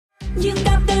You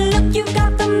got the look, you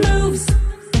got the moves.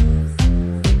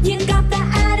 You got the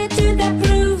attitude that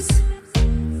proves.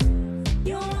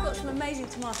 We've got some amazing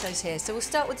tomatoes here, so we'll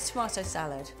start with the tomato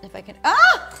salad. If I can.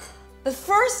 Ah! The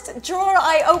first drawer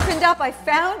I opened up, I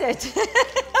found it.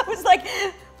 I was like,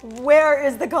 where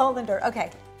is the colander?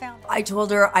 Okay, found it. I told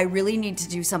her I really need to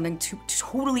do something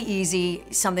totally easy,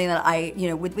 something that I,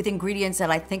 with ingredients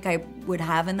that I think I would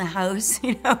have in the house,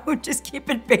 just keep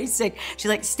it basic. She's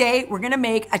like, Stay, we're gonna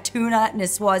make a tuna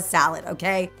niçoise salad,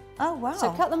 okay? Oh, wow.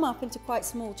 So cut them up into quite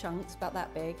small chunks, about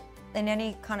that big. In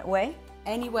any kind of way?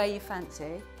 Any way you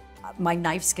fancy. My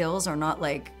knife skills are not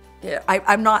like,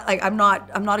 I'm not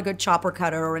a good chopper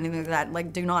cutter or anything like that.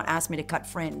 Like, do not ask me to cut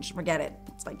fringe. Forget it.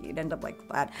 It's like you'd end up like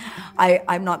that.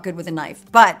 I'm not good with a knife.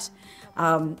 But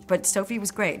Sophie was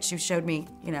great. She showed me,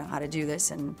 how to do this.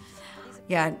 And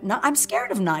yeah, I'm scared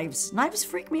of knives. Knives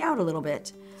freak me out a little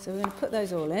bit. So we're gonna put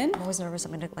those all in. I'm always nervous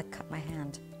I'm gonna cut my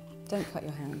hand. Don't cut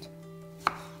your hand.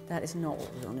 That is not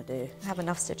what we want to do. I have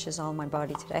enough stitches on my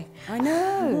body today. I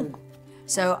know.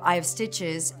 So I have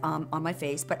stitches on my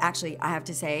face, but actually I have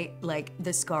to say, like,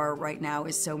 the scar right now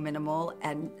is so minimal,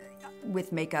 and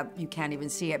with makeup you can't even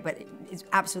see it, but it's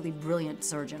absolutely brilliant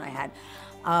surgeon I had.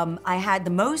 I had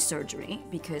the Mohs surgery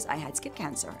because I had skin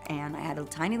cancer, and I had a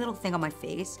tiny little thing on my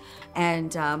face,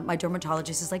 and my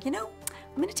dermatologist is like, I'm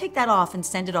gonna take that off and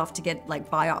send it off to get like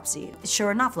biopsy.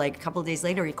 Sure enough, like a couple of days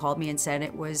later, he called me and said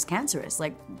it was cancerous,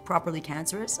 like properly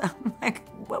cancerous. I'm like,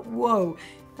 whoa.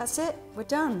 That's it, we're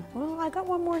done. Well, I got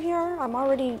one more here.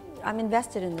 I'm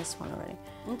invested in this one already.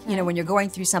 Okay. When you're going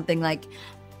through something like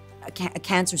a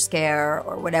cancer scare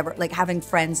or whatever, like having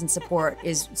friends and support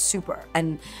is super.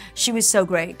 And she was so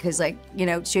great because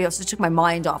she also took my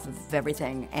mind off of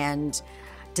everything and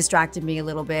distracted me a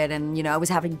little bit. And, I was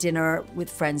having dinner with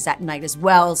friends that night as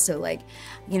well. So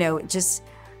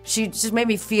she just made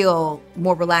me feel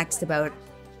more relaxed about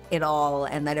it all,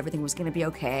 and that everything was going to be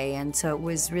okay. And so it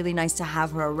was really nice to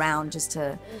have her around, just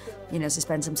to, to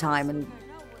spend some time and,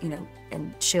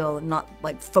 and chill and not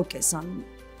like focus on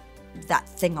that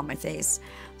thing on my face.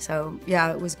 So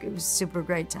yeah, it was super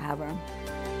great to have her.